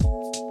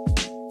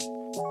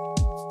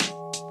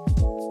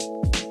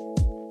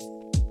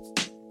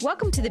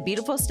Welcome to the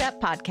Beautiful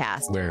Step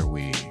Podcast, where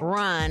we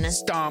run,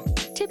 stomp,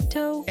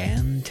 tiptoe,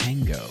 and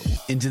tango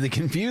into the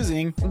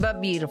confusing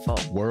but beautiful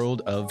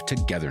world of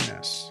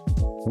togetherness.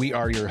 We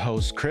are your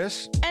hosts,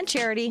 Kris and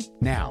Charity.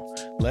 Now,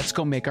 let's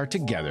go make our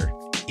together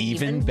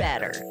even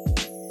better.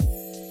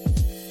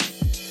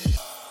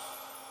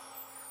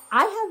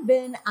 I have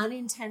been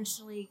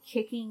unintentionally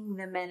kicking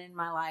the men in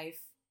my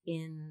life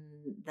in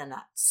the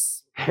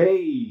nuts.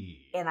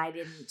 Hey! And I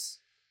didn't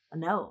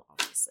know,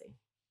 obviously.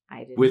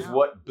 I didn't With know.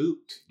 what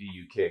boot do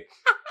you kick?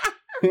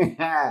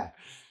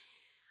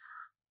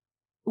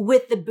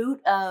 With the boot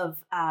of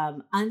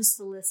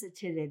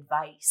unsolicited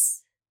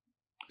advice.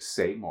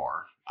 Say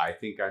more. I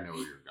think I know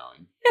where you're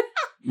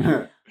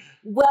going.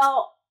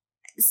 Well,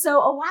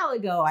 so a while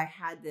ago, I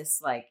had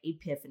this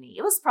epiphany.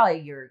 It was probably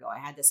a year ago. I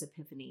had this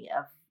epiphany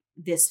of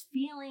this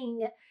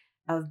feeling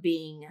of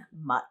being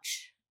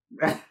much.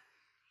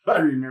 I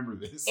remember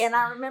this. And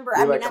I remember,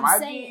 You're I'm I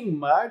saying, being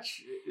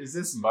much? Is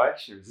this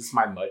much? Or is this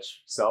my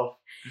much self?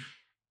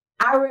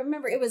 I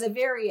remember it was a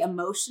very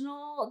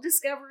emotional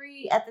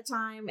discovery at the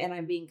time, and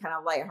I'm being kind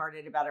of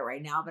lighthearted about it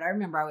right now. But I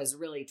remember I was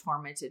really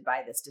tormented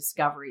by this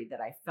discovery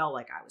that I felt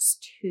like I was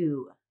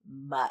too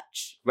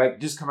much. Like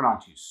just coming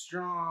on too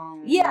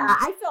strong? Yeah,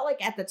 I felt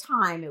like at the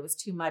time it was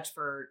too much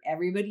for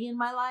everybody in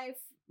my life,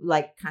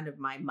 like kind of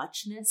my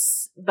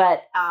muchness.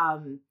 But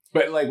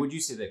like, would you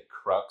say the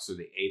crux or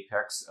the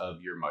apex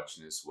of your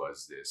muchness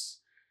was this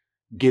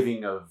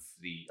giving of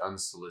the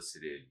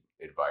unsolicited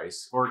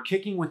advice or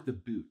kicking with the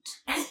boot?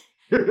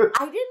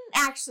 I didn't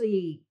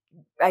actually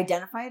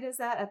identify it as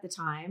that at the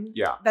time.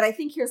 Yeah. But I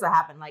think here's what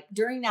happened. Like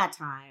during that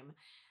time,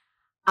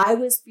 I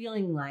was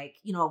feeling like,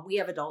 we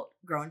have adult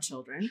grown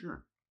children.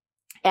 Sure.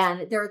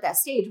 And they're at that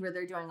stage where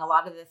they're doing a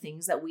lot of the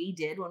things that we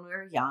did when we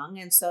were young.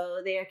 And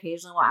so they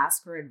occasionally will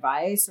ask for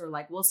advice or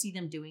we'll see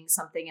them doing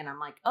something. And I'm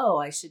like, oh,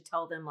 I should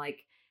tell them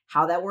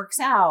how that works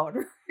out.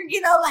 Or,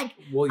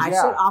 well, yeah. I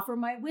should offer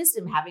my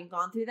wisdom having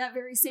gone through that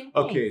very same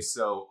thing. Okay.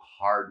 So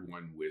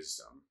hard-won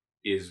wisdom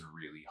is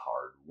really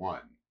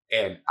hard-won.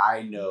 And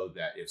I know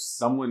that if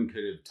someone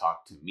could have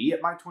talked to me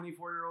at my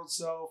 24-year-old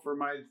self or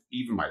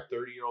even my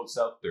 30-year-old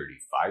self,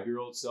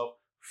 35-year-old self,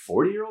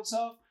 40-year-old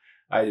self,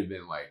 I'd have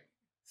been like,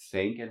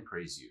 thank and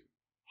praise you.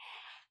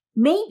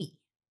 Maybe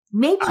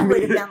it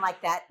would have been like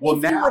that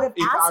if you would have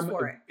asked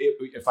for it.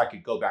 If I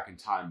could go back in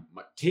time,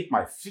 take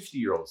my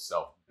 50-year-old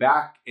self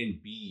back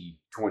and be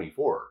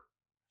 24,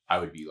 I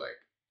would be like,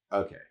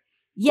 okay,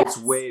 yes.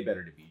 It's way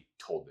better to be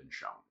told than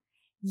shown.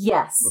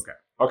 Yes.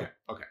 Okay.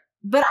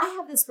 But I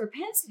have this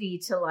propensity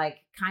to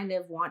kind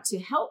of want to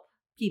help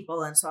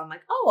people. And so I'm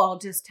like, oh, I'll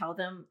just tell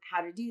them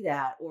how to do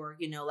that. Or,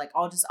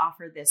 I'll just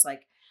offer this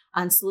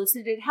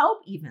unsolicited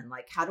help even.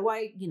 How do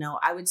I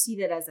would see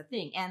that as a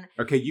thing. And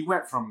okay, you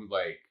went from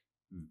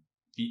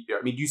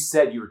you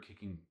said you were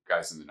kicking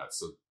guys in the nuts.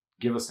 So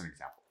give us an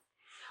example.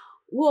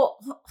 Well,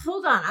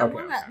 hold on. I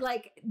want to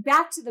okay.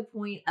 Back to the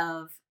point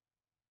of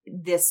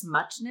this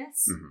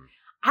muchness. Mm-hmm.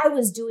 I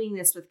was doing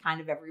this with kind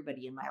of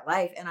everybody in my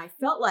life. And I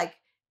felt like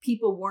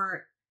people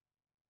weren't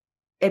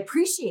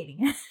appreciating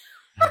it.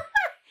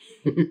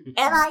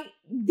 And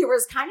there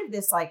was kind of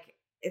this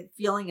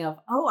feeling of,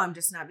 oh, I'm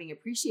just not being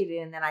appreciated.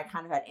 And then I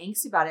kind of had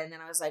angst about it. And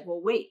then I was like,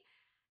 well, wait,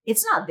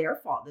 it's not their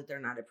fault that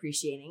they're not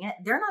appreciating it.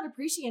 They're not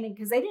appreciating it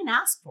because they didn't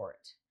ask for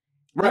it.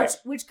 Right.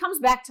 Which comes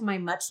back to my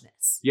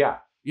muchness. Yeah.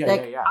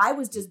 Yeah. I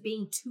was just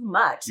being too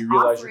much. You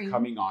realize you're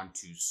coming on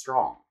too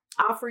strong.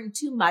 Offering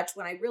too much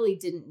when I really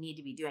didn't need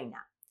to be doing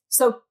that.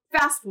 So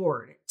fast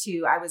forward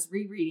to, I was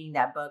rereading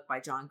that book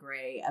by John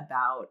Gray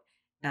about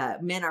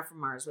men are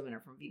from Mars, women are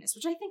from Venus,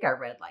 which I think I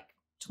read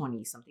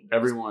 20 something. I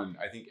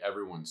think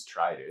everyone's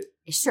tried it.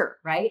 Sure.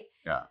 Right.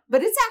 Yeah.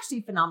 But it's actually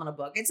a phenomenal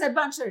book. It's a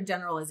bunch of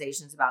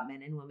generalizations about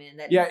men and women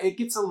it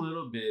gets a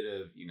little bit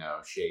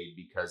of, shade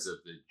because of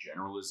the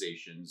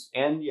generalizations.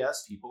 And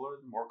yes, people are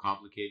more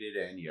complicated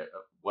and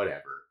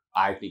whatever.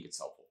 I think it's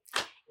helpful.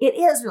 It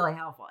is really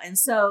helpful. And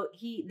so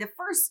the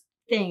first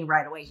thing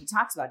right away he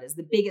talks about is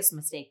the biggest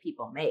mistake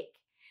people make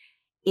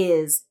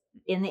is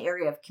in the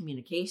area of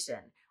communication,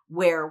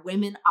 where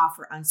women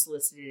offer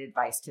unsolicited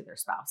advice to their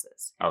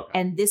spouses. Okay.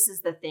 And this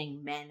is the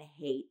thing men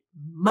hate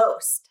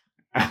most.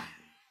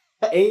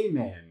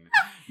 Amen.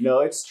 No,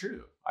 it's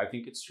true. I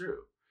think it's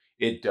true.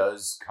 It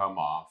does come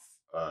off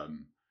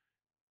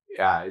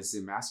as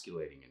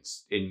emasculating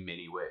in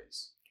many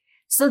ways.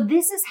 So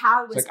this is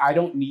how it was. It's I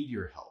don't need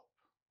your help.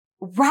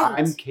 Right.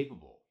 I'm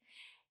capable.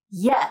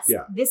 Yes.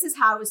 Yeah. This is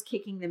how I was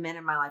kicking the men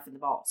in my life in the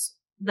balls.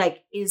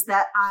 Is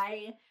that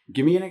I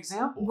give me an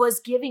example. Was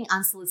giving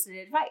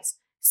unsolicited advice.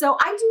 So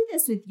I do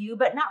this with you,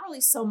 but not really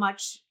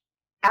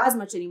as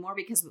much anymore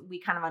because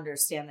we kind of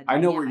understand the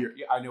dynamic.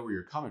 I know where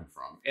you're coming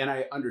from, and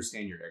I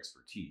understand your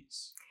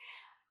expertise.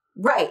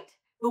 Right.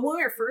 But when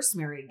we were first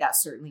married, that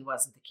certainly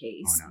wasn't the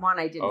case. Oh, no. One,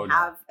 I didn't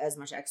have as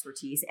much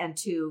expertise. And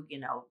two,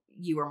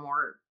 you were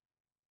more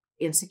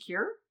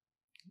insecure.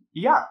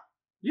 Yeah.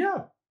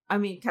 Yeah. I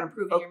mean, kind of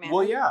proving your manhood.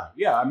 Well, yeah.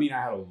 Yeah. I mean,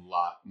 I had a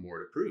lot more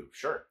to prove.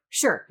 Sure.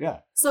 Sure.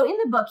 Yeah. So in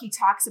the book, he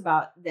talks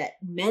about that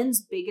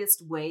men's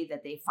biggest way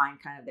that they find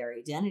kind of their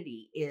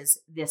identity is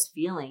this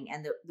feeling,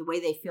 and the way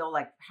they feel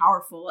like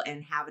powerful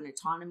and have an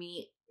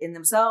autonomy in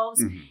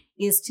themselves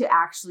is to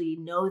actually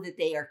know that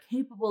they are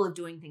capable of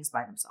doing things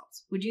by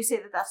themselves. Would you say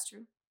that that's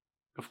true?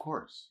 Of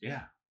course.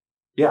 Yeah.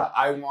 Yeah.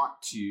 I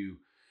want to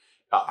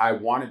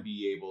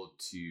be able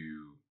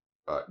to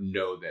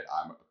know that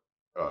I'm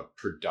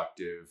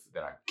productive,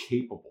 that I'm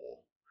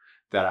capable,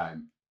 that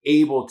I'm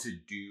able to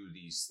do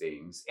these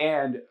things.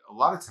 And a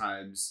lot of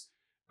times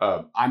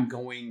I'm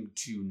going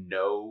to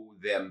know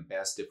them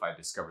best if I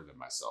discover them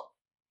myself.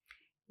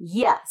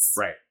 Yes.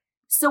 Right.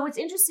 So what's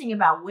interesting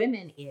about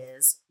women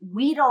is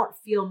we don't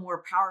feel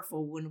more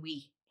powerful when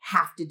we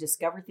have to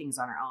discover things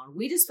on our own.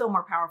 We just feel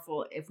more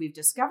powerful if we've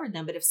discovered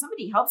them. But if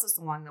somebody helps us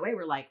along the way,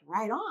 we're like,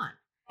 right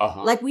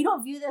on. Like, we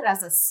don't view that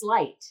as a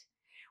slight.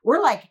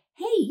 We're like,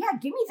 hey, yeah,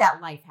 give me that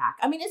life hack.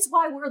 I mean, it's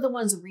why we're the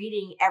ones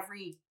reading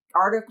every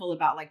article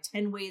about like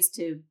 10 ways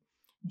to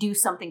do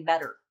something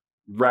better.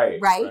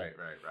 Right.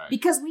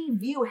 Because we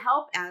view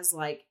help as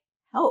like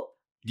help.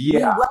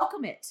 Yeah. We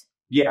welcome it.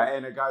 Yeah.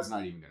 And a guy's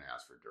not even going to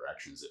ask for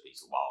directions if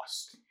he's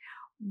lost.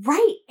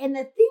 Right. And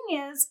the thing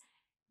is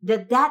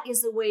that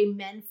is the way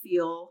men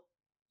feel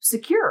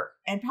secure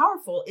and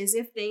powerful, is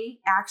if they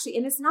actually,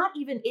 and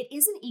it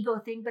is an ego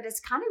thing, but it's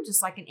kind of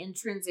just like an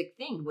intrinsic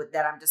thing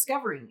that I'm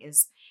discovering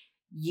is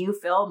you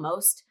feel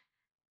most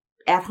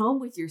at home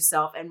with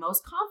yourself and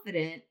most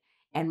confident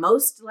and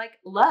most like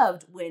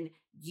loved when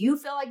you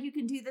feel like you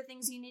can do the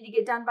things you need to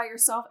get done by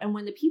yourself. And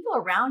when the people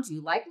around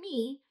you, like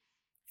me,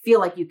 feel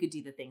like you could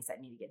do the things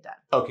that need to get done.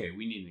 Okay,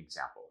 we need an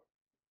example.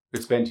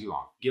 It's been too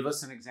long. Give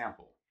us an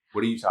example.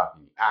 What are you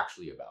talking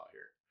actually about here?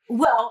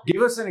 Well,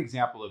 give us an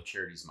example of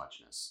charity's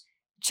muchness.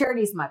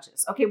 Charity's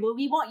muchness. Okay, well,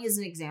 we won't use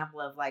an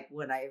example of like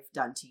what I've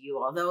done to you,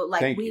 although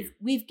like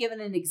we've given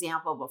an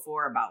example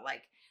before about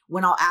like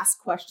when I'll ask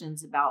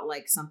questions about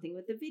like something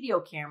with the video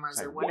cameras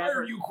like, or whatever. Why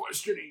are you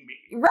questioning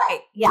me?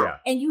 Right. Yeah.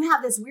 And you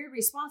have this weird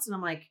response, and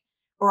I'm like,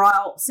 or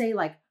I'll say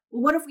like,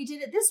 well, what if we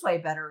did it this way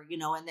better? You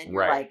know, and then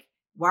you're like,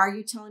 why are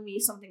you telling me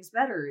something's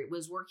better? It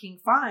was working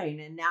fine.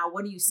 And now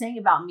what are you saying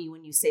about me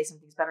when you say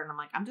something's better? And I'm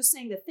like, I'm just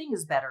saying the thing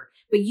is better.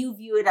 But you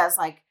view it as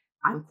like,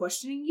 I'm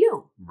questioning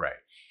you. Right.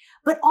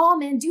 But all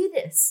men do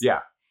this. Yeah.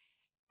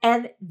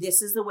 And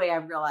this is the way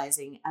I'm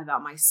realizing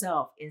about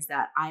myself is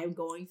that I am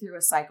going through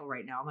a cycle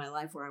right now in my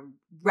life where I'm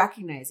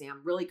recognizing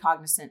I'm really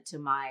cognizant to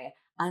my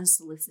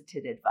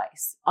unsolicited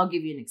advice. I'll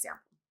give you an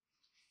example.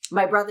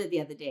 My brother the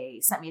other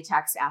day sent me a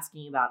text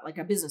asking about like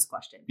a business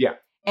question. Yeah.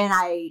 And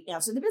I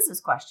answered the business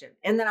question.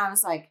 And then I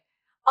was like,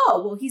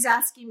 oh, well, he's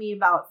asking me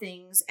about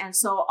things. And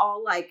so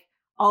I'll like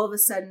all of a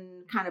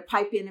sudden kind of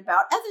pipe in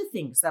about other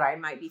things that I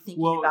might be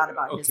thinking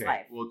about his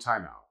life. Well,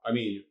 time out. I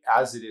mean,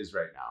 as it is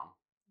right now,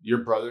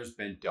 your brother's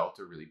been dealt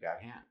a really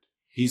bad hand.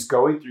 He's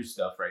going through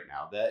stuff right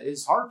now that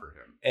is hard for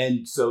him.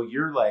 And so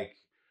you're like,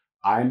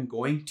 I'm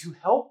going to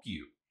help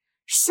you.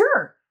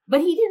 Sure. But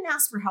he didn't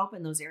ask for help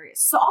in those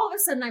areas. So all of a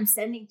sudden I'm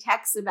sending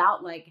texts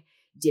about like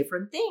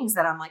different things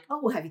that I'm like, oh,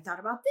 well, have you thought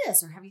about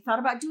this? Or have you thought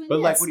about doing this? But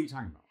like, what are you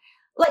talking about?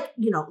 Like,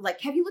 you know,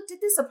 like, have you looked at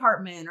this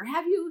apartment? Or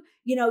have you,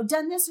 you know,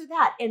 done this or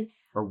that? And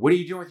or what are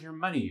you doing with your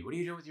money? What are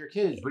you doing with your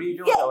kids? What are you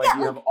doing with like,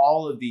 you have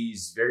all of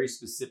these very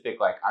specific,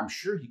 like, I'm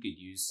sure he could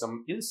use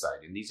some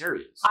insight in these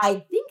areas.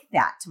 I think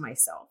that to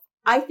myself.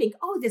 I think,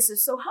 oh, this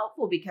is so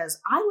helpful because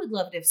I would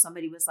love it if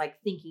somebody was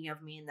like thinking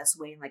of me in this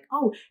way and like,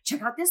 oh,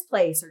 check out this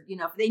place. Or, you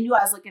know, if they knew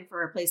I was looking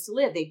for a place to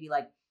live, they'd be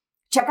like,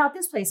 check out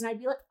this place. And I'd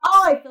be like,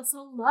 oh, I feel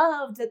so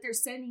loved that they're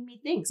sending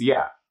me things.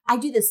 Yeah. I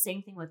do the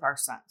same thing with our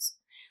sons.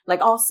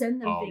 Like I'll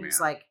send them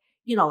things like,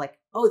 you know, like,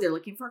 oh, they're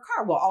looking for a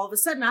car. Well, all of a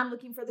sudden I'm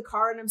looking for the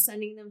car and I'm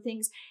sending them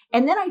things.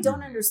 And then I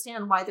don't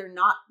understand why they're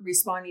not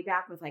responding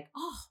back with like,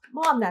 oh,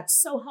 Mom, that's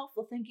so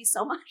helpful. Thank you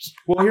so much.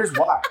 Well, here's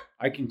why.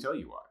 I can tell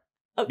you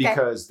why. Okay.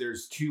 Because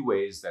there's two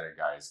ways that a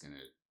guy is going to,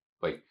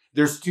 like,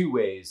 there's two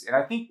ways. And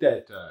I think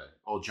that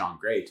old John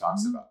Gray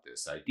talks about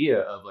this idea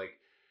of like,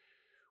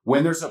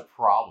 when there's a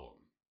problem,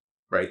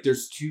 right,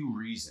 there's two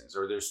reasons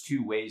or there's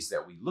two ways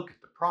that we look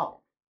at the problem.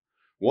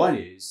 One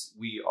is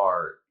we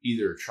are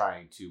either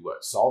trying to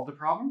solve the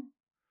problem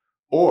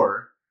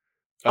or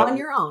on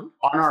your own,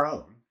 on our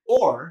own,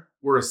 or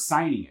we're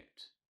assigning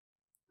it,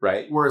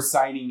 right? We're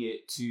assigning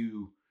it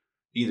to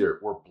either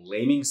we're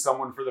blaming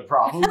someone for the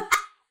problem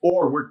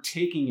or we're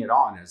taking it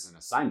on as an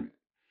assignment.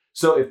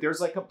 So if there's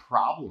like a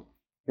problem,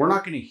 we're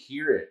not going to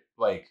hear it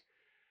like,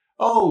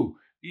 oh,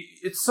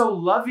 it's so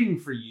loving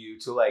for you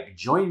to like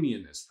join me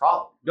in this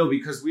problem. No,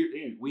 because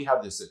we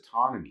have this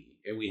autonomy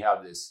and we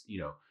have this, you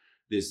know,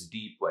 this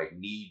deep like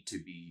need to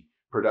be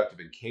productive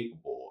and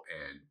capable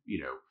and,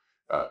 you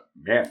know,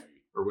 manly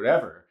or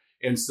whatever.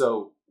 And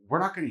so we're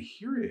not going to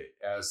hear it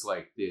as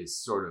like this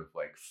sort of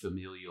like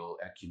familial,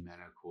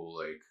 ecumenical,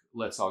 like,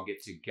 let's all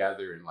get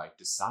together and like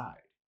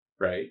decide,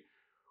 right?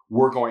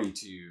 We're going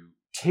to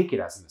take it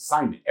as an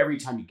assignment. Every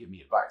time you give me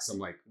advice, I'm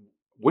like,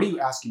 what are you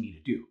asking me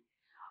to do?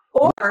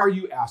 Or what are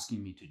you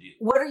asking me to do?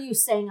 what are you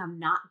saying I'm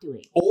not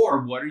doing?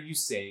 Or what are you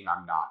saying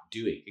I'm not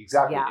doing?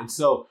 Exactly. Yeah. And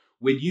so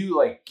when you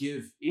like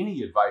give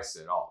any advice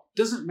at all,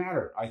 doesn't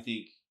matter. I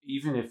think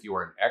even if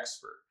you're an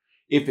expert,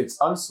 if it's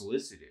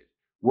unsolicited,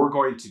 we're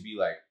going to be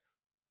like,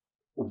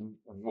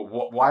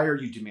 why are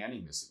you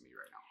demanding this of me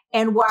right now?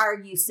 And why are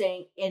you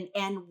saying, and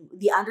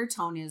the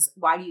undertone is,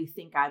 why do you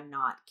think I'm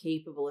not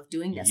capable of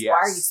doing this? Yes. Why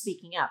are you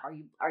speaking up?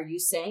 Are you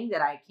saying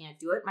that I can't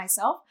do it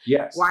myself?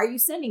 Yes. Why are you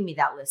sending me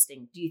that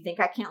listing? Do you think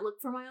I can't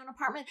look for my own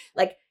apartment?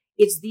 Like,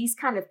 it's these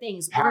kind of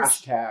things.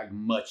 Hashtag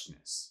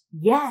muchness.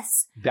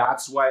 Yes.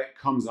 That's why it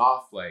comes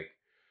off like,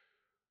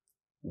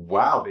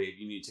 wow, babe,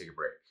 you need to take a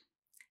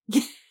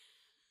break.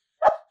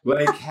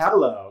 Like,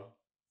 hello.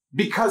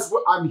 Because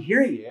I'm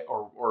hearing it,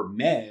 or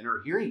men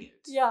are hearing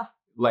it. Yeah.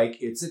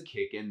 Like it's a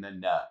kick in the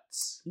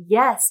nuts.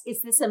 Yes.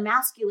 It's this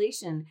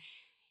emasculation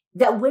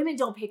that women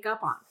don't pick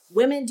up on.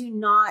 Women do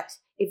not,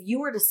 if you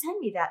were to send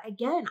me that,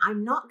 again,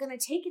 I'm not going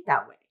to take it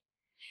that way.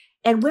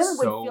 And women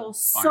would feel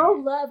so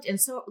loved. And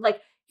so,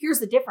 like, here's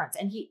the difference.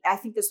 And I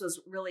think this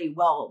was really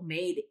well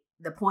made,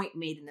 the point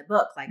made in the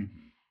book. Like,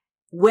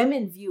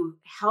 women view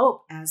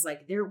help as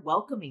like they're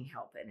welcoming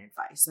help and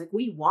advice. Like,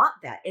 we want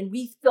that. And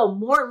we feel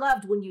more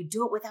loved when you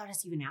do it without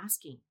us even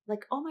asking.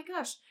 Like, oh my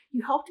gosh,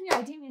 you helped me.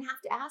 I didn't even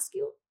have to ask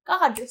you.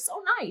 God, you're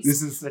so nice.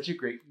 This is such a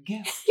great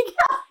gift.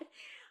 Yeah.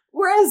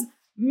 Whereas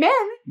men,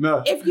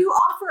 no. if you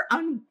offer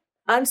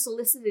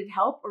unsolicited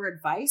help or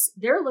advice,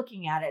 they're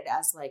looking at it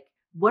as like,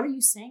 what are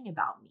you saying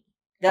about me?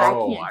 That I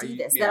can't do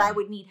this, that I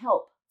would need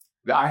help.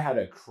 I had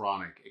a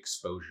chronic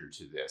exposure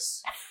to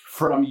this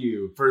from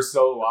you for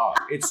so long.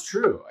 It's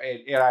true.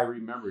 And I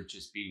remember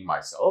just beating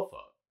myself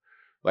up.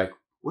 Like,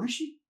 what does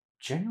she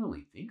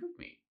genuinely think of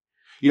me?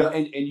 You know,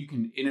 and you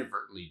can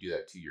inadvertently do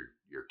that to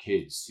your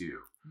kids too.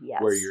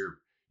 Yes. Where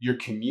you're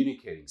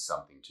communicating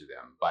something to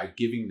them by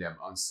giving them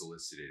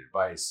unsolicited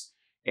advice.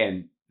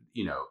 And,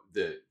 you know,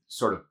 the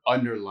sort of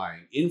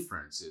underlying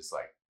inference is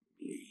like,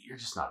 you're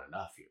just not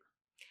enough here.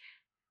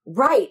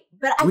 Right.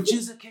 But Which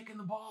is a kick in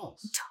the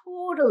balls.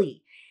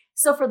 Totally.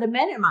 So for the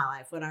men in my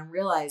life, what I'm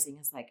realizing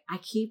is like, I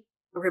keep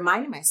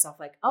reminding myself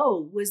like,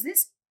 oh,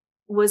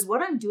 was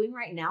what I'm doing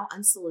right now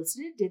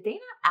unsolicited? Did they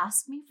not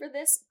ask me for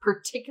this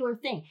particular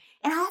thing?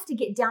 And I have to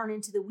get down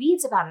into the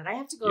weeds about it. I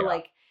have to go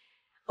like,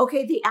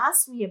 okay, they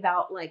asked me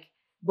about like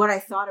what I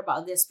thought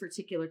about this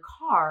particular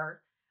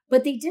car,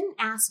 but they didn't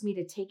ask me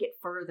to take it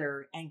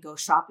further and go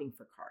shopping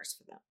for cars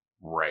for them.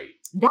 Right.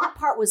 That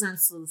part was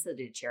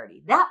unsolicited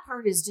charity. That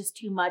part is just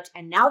too much.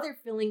 And now they're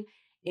feeling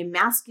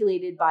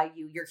emasculated by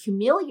you. You're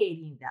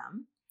humiliating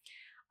them.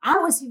 I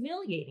was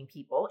humiliating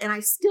people, and I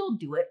still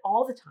do it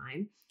all the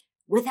time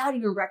without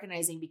even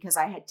recognizing, because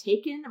I had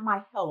taken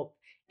my help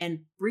and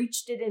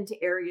breached it into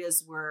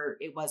areas where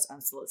it was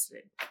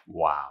unsolicited.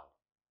 Wow.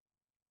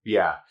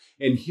 Yeah.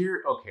 And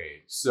here,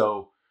 okay,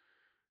 so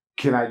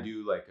can I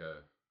do like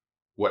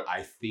what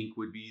I think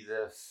would be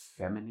the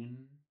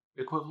feminine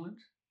equivalent?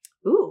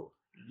 Ooh,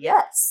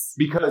 yes.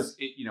 Because,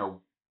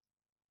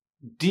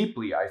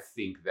 deeply, I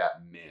think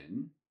that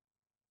men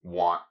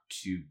want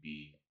to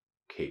be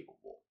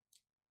capable.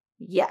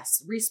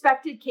 Yes.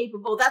 Respected,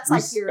 capable. That's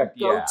like your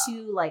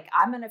go-to, like,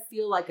 I'm going to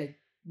feel like a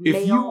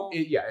male.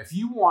 If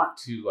you want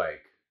to,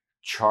 like,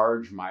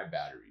 charge my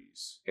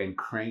batteries and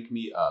crank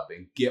me up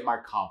and get my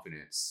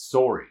confidence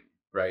soaring,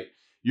 right?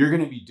 You're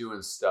going to be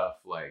doing stuff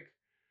like,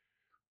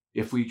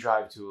 if we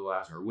drive to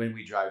Alaska, or when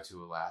we drive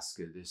to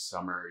Alaska this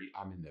summer,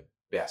 I'm in the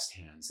best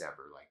hands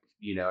ever. Like,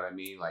 you know what I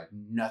mean? Like,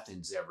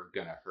 nothing's ever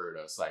gonna hurt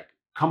us. Like,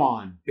 come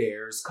on,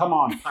 bears, come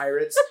on,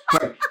 pirates.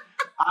 Like,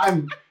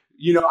 I'm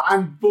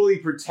fully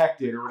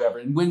protected or whatever.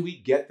 And when we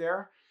get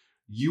there,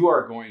 you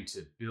are going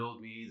to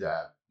build me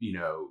that,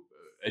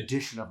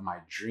 edition of my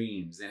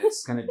dreams. And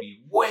it's gonna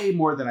be way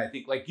more than I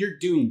think. Like, you're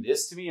doing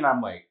this to me, and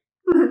I'm like,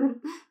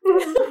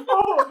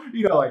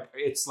 like,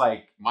 it's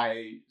like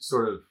my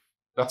sort of,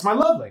 that's my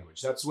love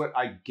language. That's what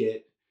I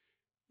get,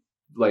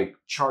 like,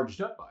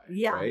 charged up by.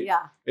 Yeah, right?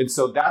 yeah. And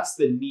so that's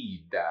the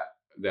need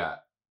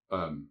that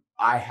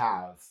I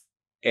have,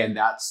 and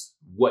that's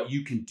what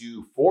you can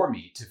do for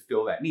me to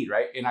fill that need,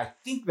 right? And I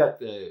think that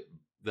the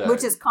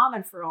which is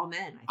common for all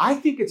men. I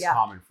think it's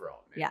common for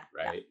all men, yeah,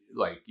 right?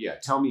 Yeah.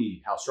 Like, tell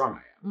me how strong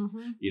I am.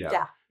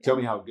 Mm-hmm. Tell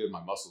me how good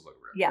my muscles look.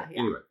 Yeah.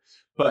 Anyway,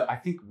 but I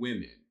think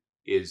women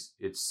you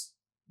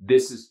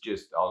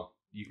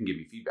can give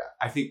me feedback.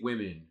 I think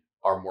women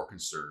are more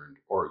concerned,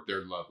 or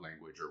their love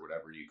language, or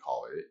whatever you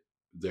call it,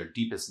 their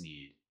deepest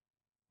need,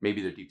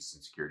 maybe their deepest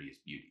insecurity, is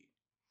beauty.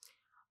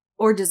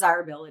 Or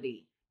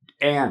desirability.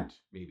 And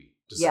maybe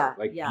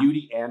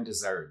beauty and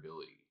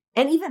desirability.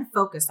 And even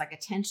focus, like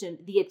attention,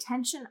 the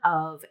attention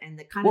of, and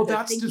the kind of the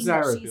that's thinking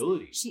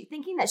desirability. That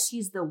thinking that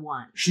she's the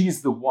one.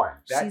 She's the one.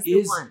 She's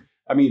the one.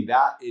 I mean,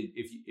 that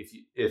if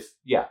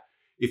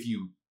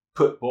you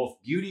put both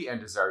beauty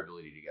and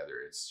desirability together,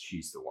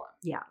 she's the one.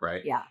 Yeah.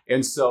 Right. Yeah.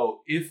 And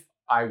so if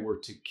I were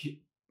to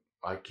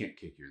I can't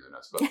kick you in the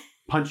nuts, but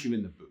punch you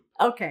in the boob.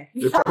 Okay.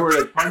 If I were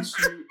to punch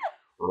you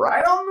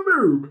right on the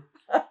boob,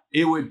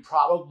 it would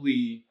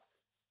probably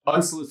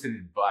unsolicited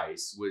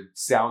advice would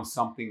sound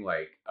something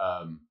like,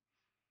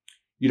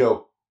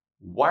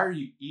 why are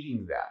you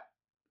eating that?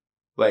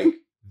 Like,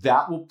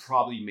 that will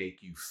probably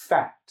make you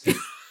fat.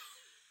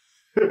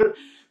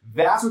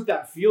 That's what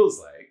that feels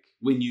like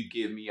when you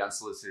give me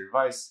unsolicited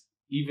advice,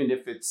 even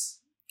if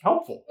it's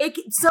helpful.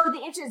 So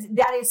the interest,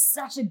 that is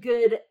such a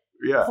good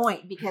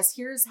point, because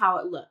here's how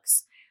it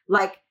looks.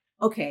 Like,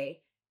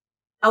 okay,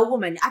 a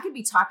woman, I could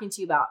be talking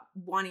to you about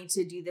wanting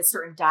to do this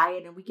certain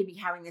diet, and we could be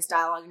having this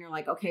dialogue, and you're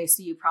like, okay,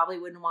 so you probably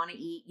wouldn't want to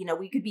eat,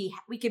 we could be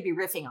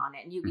riffing on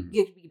it, and you could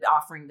be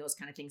offering those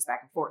kind of things back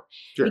and forth.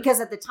 Sure. Because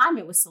at the time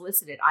it was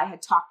solicited. I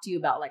had talked to you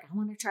about, like, I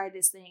want to try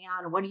this thing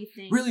out, and what do you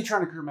think? Really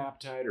trying to curb my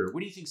appetite, or what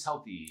do you think's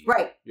healthy?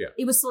 Right. Yeah.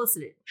 It was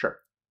solicited. Sure.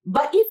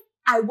 But if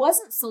I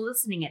wasn't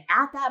soliciting it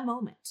at that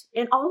moment,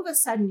 and all of a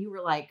sudden you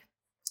were like,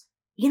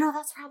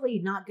 that's probably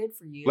not good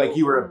for you. Like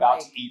you were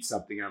about to eat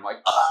something, and I'm like,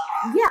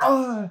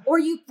 Or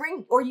you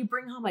bring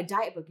home a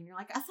diet book, and you're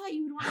like, I thought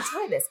you would want to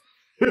try this.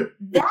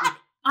 That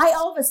I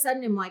all of a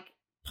sudden am like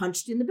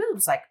punched in the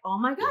boobs. Like, oh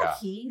my God,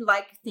 he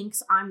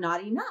thinks I'm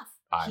not enough.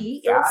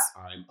 I'm fat,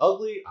 I'm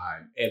ugly,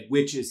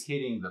 which is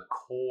hitting the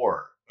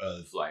core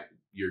of like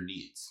your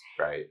needs,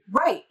 right?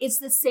 Right. It's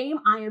the same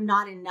I am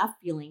not enough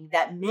feeling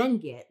that men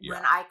get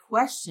when I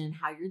question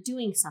how you're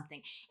doing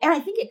something. And I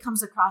think it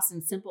comes across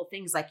in simple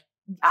things. Like,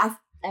 I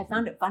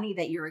found it funny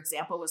that your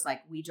example was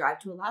like, we drive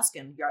to Alaska,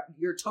 and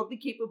you're totally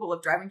capable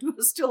of driving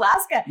to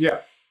Alaska. Yeah.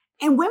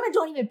 And women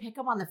don't even pick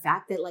up on the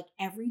fact that, like,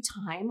 every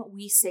time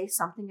we say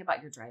something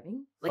about your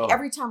driving, like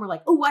every time we're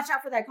like, oh, watch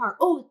out for that car.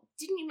 Oh,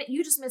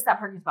 you just missed that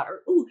parking spot?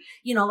 Or, oh,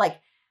 like,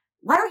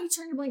 why don't you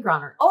turn your blinker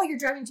on? Or, oh, you're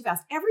driving too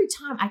fast. Every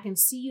time I can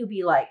see you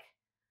be like,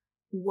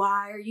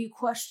 why are you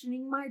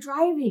questioning my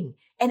driving?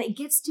 And it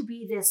gets to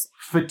be this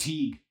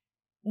fatigue.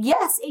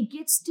 Yes,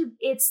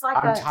 it's like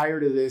I'm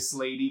tired of this,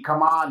 lady.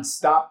 Come on,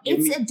 stop.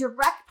 It's a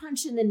direct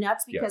punch in the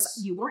nuts,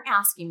 because you weren't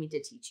asking me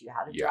to teach you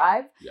how to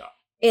drive. Yeah.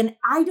 And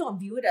I don't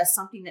view it as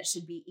something that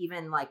should be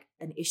even like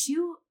an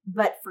issue.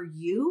 But for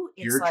you,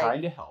 it's you're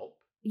trying to help.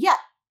 Yeah.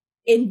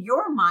 In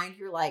your mind,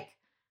 you're like,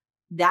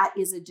 that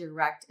is a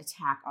direct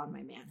attack on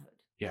my manhood.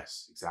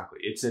 Yes, exactly.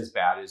 It's as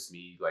bad as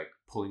me like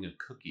pulling a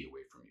cookie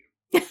away from you.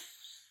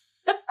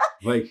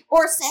 Like,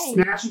 or saying,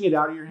 snatching it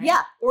out of your hand.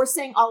 Yeah. Or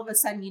saying all of a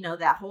sudden,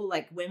 that whole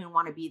like women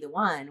want to be the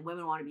one,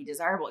 women want to be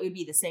desirable. It would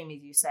be the same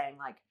as you saying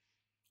like,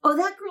 oh,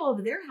 that girl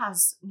over there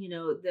has,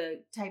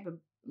 the type of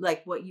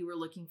like what you were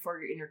looking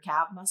for in your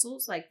calf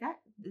muscles. Like that.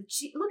 Look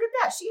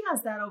at that. She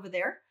has that over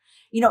there.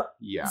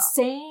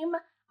 Same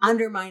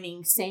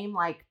undermining, same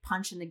like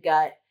punch in the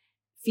gut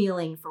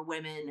feeling for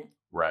women.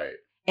 Right.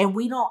 And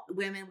we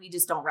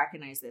just don't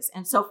recognize this.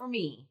 And so for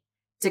me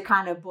to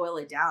kind of boil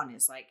it down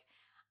is like,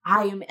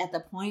 I am at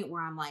the point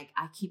where I'm like,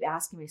 I keep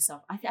asking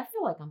myself, I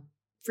feel like I'm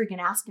freaking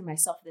asking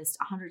myself this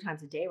 100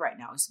 times a day right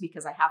now. It's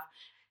because I have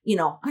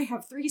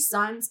 3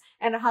 sons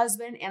and a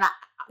husband, and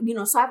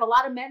so I have a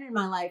lot of men in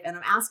my life, and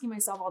I'm asking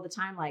myself all the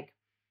time, like,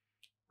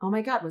 oh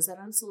my God, was that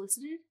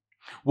unsolicited?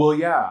 Well,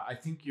 yeah, I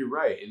think you're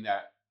right in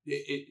that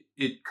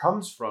it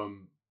comes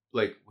from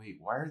like, wait,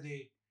 why are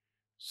they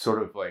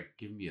sort of like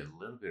giving me a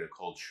little bit of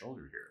cold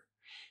shoulder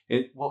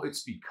here?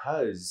 It's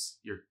because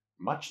your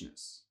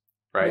muchness.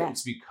 Right. Yeah.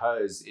 It's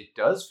because it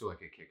does feel like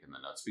a kick in the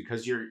nuts,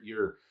 because you're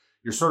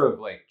sort of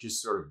like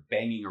just sort of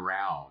banging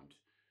around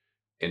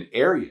an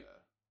area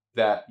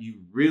that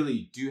you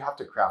really do have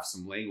to craft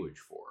some language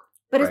for.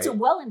 But it's a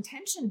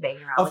well-intentioned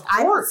banging around. Like,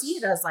 I don't see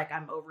it as like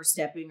I'm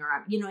overstepping, or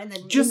I'm, in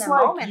the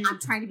moment I'm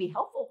trying to be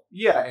helpful.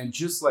 Yeah. And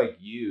just like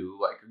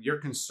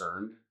you're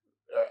concerned,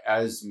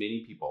 as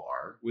many people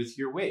are, with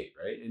your weight,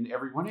 right? And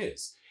everyone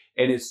is.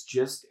 And it's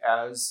just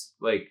as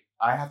like,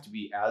 I have to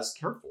be as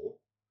careful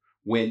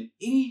when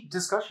any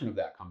discussion of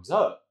that comes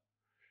up,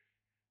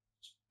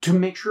 to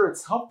make sure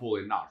it's helpful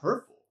and not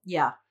hurtful.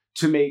 Yeah.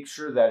 To make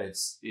sure that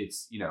it's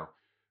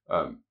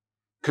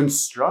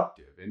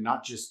constructive and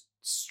not just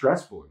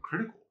stressful and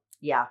critical.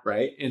 Yeah.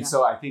 Right. And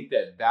so I think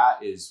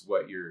that is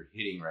what you're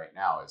hitting right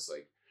now. Is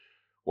like,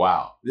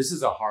 wow, this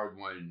is a hard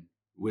one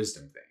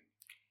wisdom thing.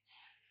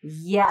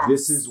 Yeah.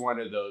 This is one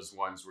of those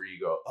ones where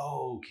you go,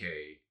 oh,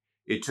 okay.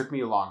 It took me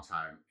a long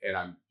time, and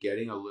I'm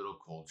getting a little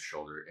cold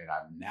shoulder, and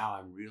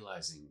I'm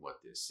realizing what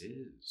this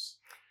is.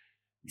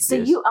 So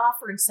you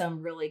offered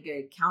some really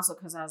good counsel,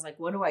 because I was like,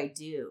 what do I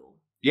do?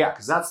 Yeah,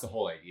 because that's the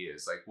whole idea.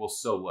 Is like, well,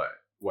 so what?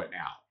 What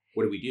now?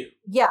 What do we do?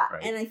 Yeah,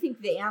 right? And I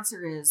think the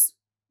answer is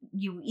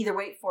you either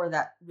wait for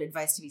that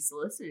advice to be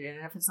solicited,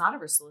 and if it's not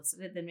ever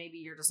solicited, then maybe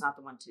you're just not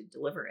the one to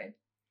deliver it.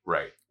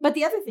 Right. But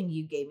the other thing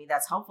you gave me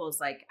that's helpful is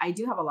like, I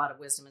do have a lot of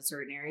wisdom in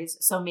certain areas,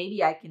 so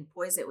maybe I can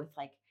poise it with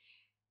like,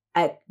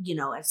 a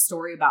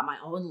story about my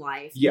own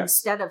life,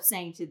 instead of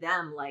saying to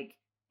them like,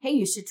 hey,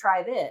 you should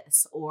try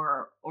this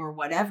or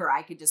whatever.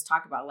 I could just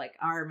talk about like,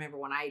 I remember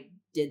when I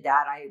did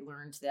that, I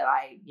learned that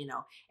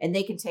and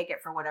they can take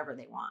it for whatever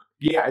they want.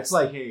 Yeah. It's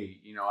like, hey,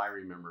 I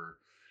remember,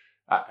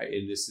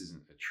 and this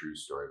isn't a true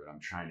story, but I'm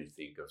trying to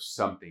think of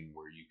something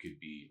where you could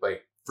be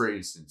like, for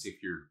instance,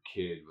 if your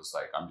kid was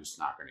like, I'm just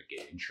not going to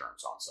get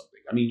insurance on something.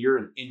 I mean, you're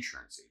an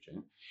insurance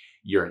agent.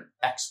 You're an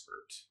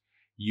expert.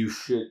 you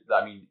should,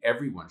 I mean,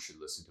 everyone should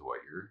listen to what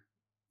you're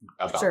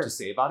about Sure. to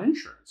say about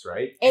insurance,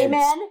 right?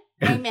 Amen.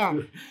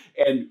 Amen.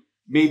 And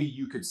maybe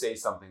you could say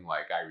something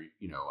like, I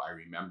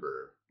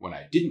remember when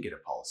I didn't get a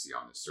policy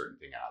on this certain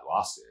thing and I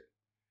lost it,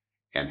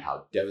 and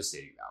how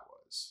devastating that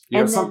was. You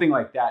know, something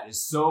like that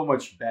is so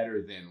much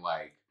better than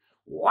like,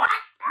 what?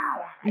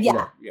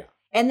 Yeah. Yeah.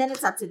 And then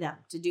it's up to them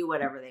to do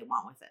whatever they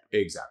want with it.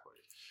 Exactly.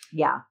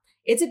 Yeah.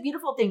 It's a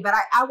beautiful thing, but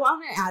I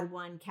want to add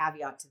one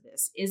caveat to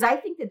this is I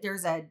think that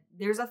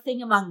there's a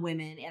thing among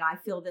women, and I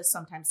feel this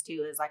sometimes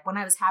too, is like when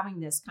I was having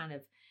this kind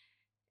of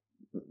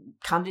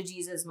come to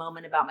Jesus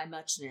moment about my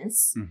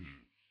muchness,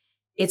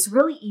 it's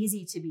really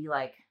easy to be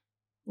like,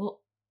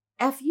 well,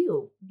 F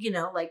you,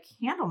 like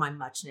handle my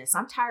muchness.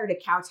 I'm tired of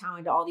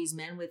kowtowing to all these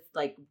men with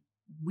like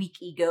weak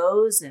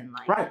egos and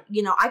like,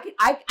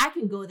 I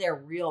can go there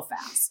real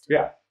fast.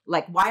 Yeah.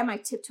 Like, why am I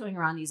tiptoeing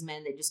around these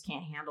men that just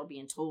can't handle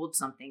being told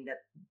something that,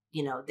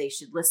 they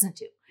should listen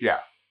to? Yeah.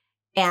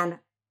 And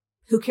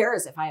who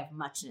cares if I have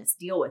muchness?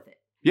 Deal with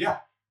it. Yeah.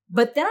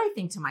 But then I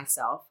think to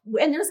myself,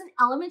 and there's an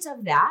element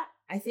of that,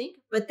 I think,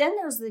 but then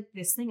there's like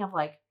this thing of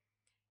like,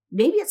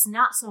 maybe it's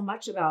not so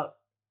much about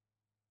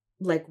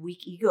like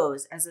weak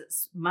egos as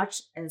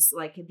much as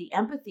like the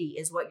empathy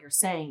is what you're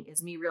saying,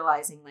 is me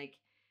realizing like,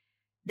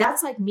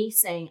 that's like me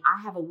saying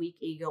I have a weak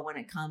ego when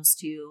it comes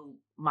to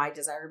my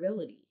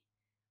desirability.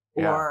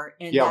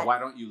 Yeah. Why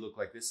don't you look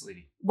like this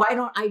lady? Why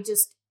don't I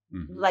just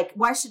like,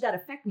 why should that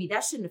affect me?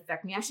 That shouldn't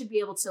affect me. I should be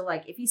able to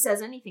like, if he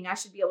says anything, I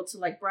should be able to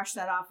like brush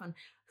that off and,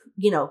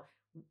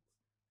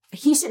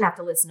 he shouldn't have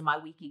to listen to my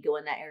weak ego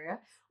in that area.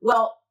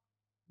 Well,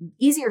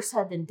 easier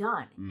said than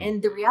done.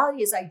 And the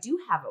reality is I do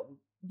have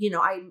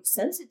I'm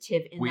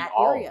sensitive in that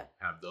area. We all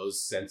have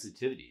those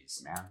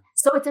sensitivities, man.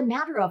 So it's a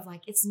matter of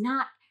like, it's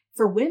not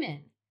for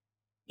women.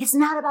 It's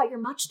not about your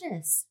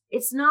muchness.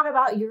 It's not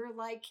about your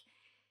like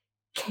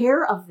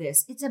care of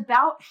this. It's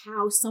about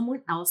how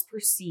someone else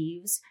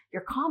perceives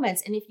your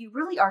comments. And if you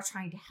really are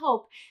trying to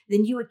help,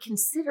 then you would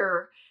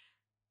consider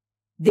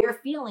their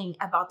feeling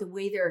about the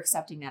way they're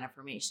accepting that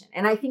information.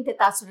 And I think that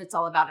that's what it's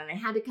all about. And I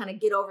had to kind of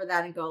get over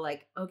that and go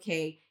like,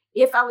 okay,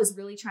 if I was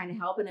really trying to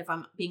help and if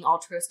I'm being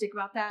altruistic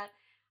about that,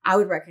 I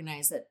would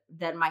recognize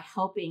that my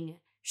helping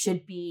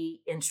should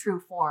be in true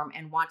form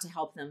and want to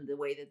help them the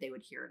way that they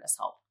would hear it as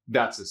help.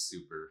 That's a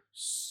super,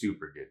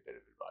 super good bit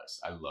of advice.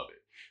 I love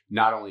it.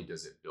 Not only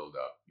does it build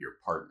up your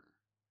partner,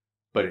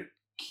 but it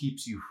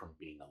keeps you from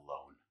being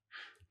alone.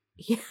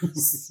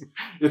 Yes.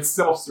 It's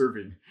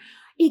self-serving.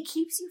 It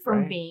keeps you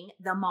from being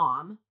the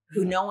mom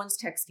who no one's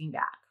texting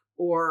back,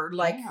 or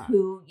like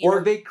who,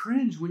 or they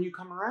cringe when you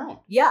come around.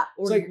 Yeah.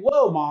 Or it's like,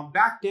 whoa, mom,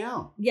 back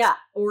down. Yeah.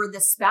 Or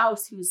the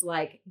spouse who's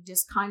like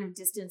just kind of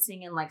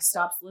distancing and like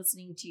stops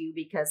listening to you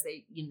because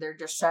they're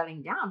just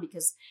shutting down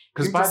because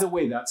by the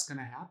way, that's going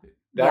to happen.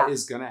 That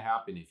is going to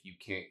happen if you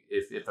can't,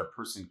 if a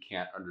person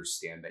can't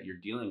understand that you're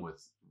dealing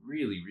with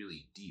really,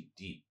 really deep,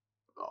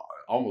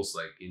 almost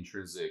like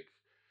intrinsic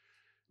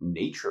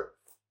nature,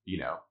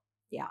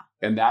 Yeah.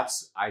 And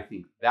I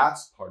think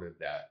that's part of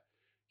that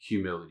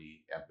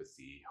humility,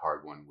 empathy,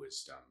 hard-won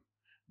wisdom,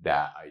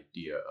 that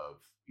idea of,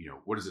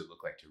 what does it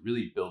look like to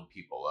really build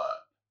people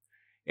up?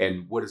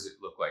 And what does it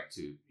look like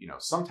to,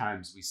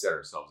 sometimes we set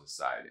ourselves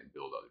aside and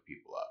build other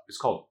people up. It's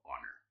called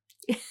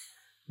honor.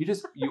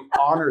 You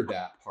honor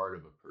that part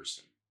of a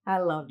person. I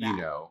love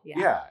that.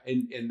 Yeah.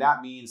 And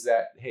that means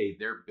that, hey,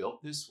 they're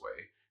built this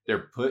way.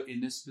 They're put in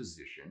this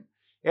position,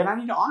 and I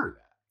need to honor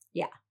that.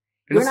 Yeah.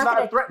 And it's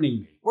not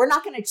threatening me. We're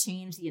not going to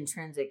change the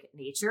intrinsic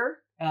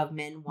nature of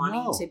men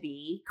wanting to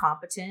be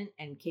competent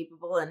and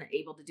capable and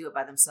able to do it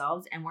by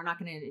themselves. And we're not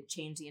going to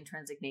change the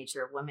intrinsic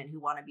nature of women who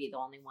want to be the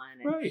only one.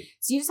 And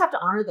so you just have to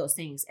honor those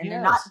things. And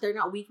they're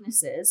not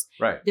weaknesses.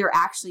 Right. They're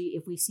actually,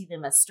 if we see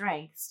them as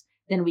strengths,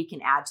 then we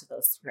can add to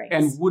those strengths.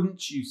 And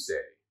wouldn't you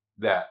say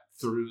that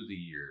through the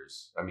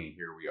years, I mean,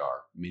 here we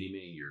are, many,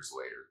 many years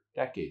later,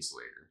 decades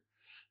later,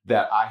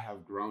 that I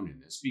have grown in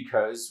this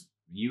because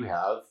you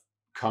have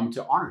come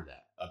to honor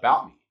that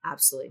about me.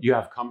 Absolutely. You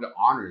have come to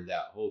honor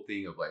that whole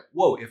thing of like,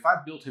 whoa, if I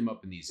built him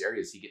up in these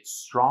areas, he gets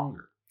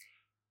stronger.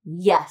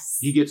 Yes.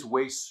 He gets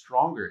way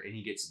stronger and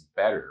he gets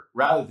better,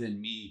 rather than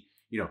me,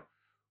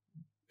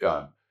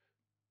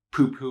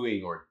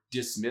 poo-pooing or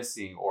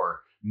dismissing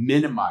or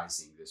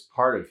minimizing this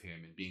part of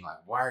him and being like,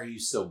 why are you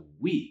so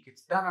weak?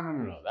 It's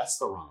no. That's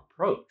the wrong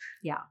approach.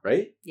 Yeah.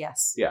 Right?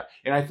 Yes. Yeah.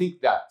 And I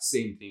think that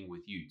same thing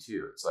with you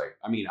too. It's like,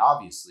 I mean,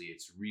 obviously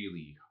it's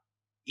really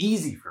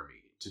easy for me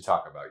to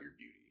talk about your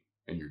beauty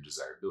and your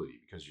desirability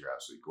because you're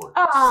absolutely gorgeous.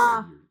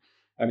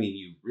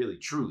 You really,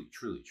 truly,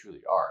 truly,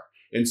 truly are.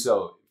 And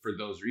so for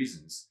those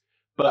reasons,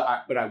 but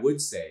I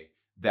would say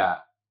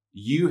that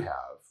you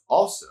have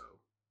also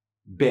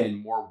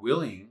been more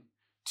willing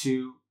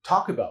to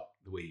talk about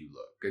the way you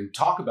look and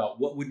talk about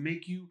what would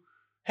make you,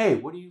 hey,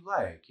 what do you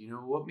like?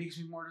 What makes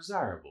me more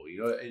desirable?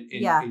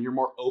 And you're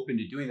more open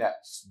to doing that.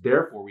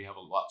 Therefore, we have a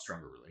lot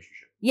stronger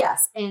relationship.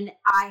 Yes. And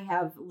I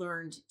have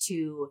learned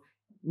to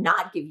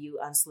not give you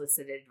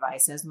unsolicited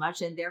advice as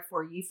much, and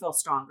therefore you feel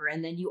stronger,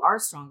 and then you are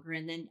stronger,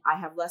 and then I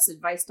have less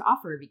advice to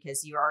offer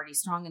because you're already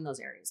strong in those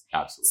areas.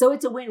 Absolutely. So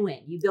it's a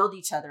win-win. You build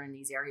each other in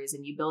these areas,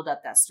 and you build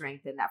up that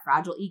strength, and that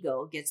fragile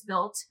ego gets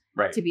built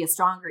Right. to be a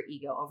stronger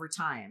ego over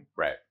time.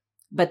 Right.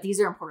 But these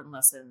are important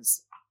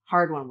lessons,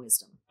 hard-won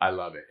wisdom. I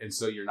love it. And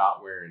so you're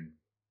not wearing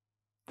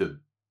the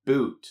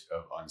boot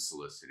of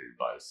unsolicited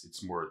advice.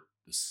 It's more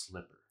the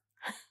slipper.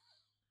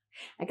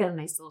 I got a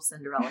nice little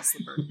Cinderella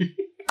slipper.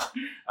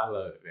 I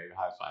love it, baby.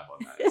 High five on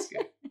that. It's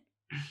good.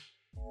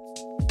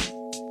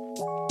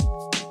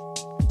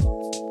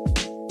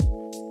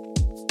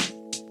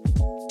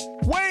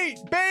 Wait,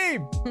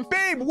 babe!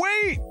 Babe,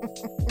 wait!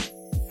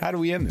 How do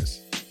we end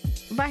this?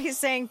 By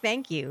saying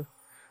thank you.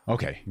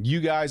 Okay, you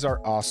guys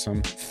are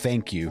awesome.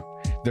 Thank you.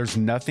 There's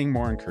nothing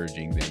more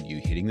encouraging than you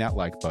hitting that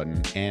like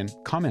button and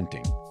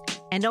commenting.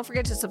 And don't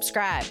forget to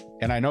subscribe.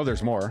 And I know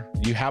there's more.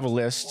 You have a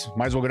list.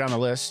 Might as well go down the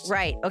list.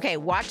 Right. Okay.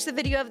 Watch the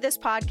video of this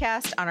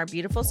podcast on our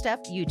Beautiful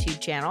Step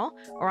YouTube channel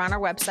or on our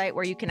website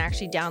where you can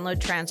actually download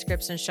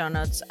transcripts and show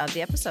notes of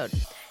the episode.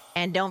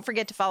 And don't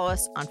forget to follow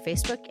us on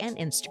Facebook and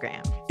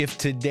Instagram. If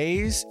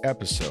today's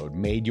episode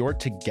made your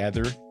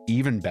together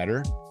even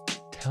better,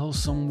 tell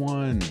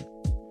someone.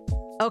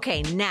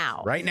 Okay.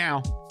 Now. Right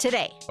now.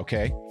 Today.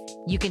 Okay.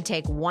 You can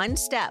take one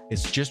step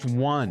It's just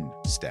one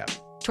step.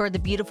 toward the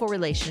beautiful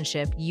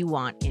relationship you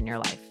want in your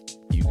life.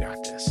 You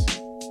got this.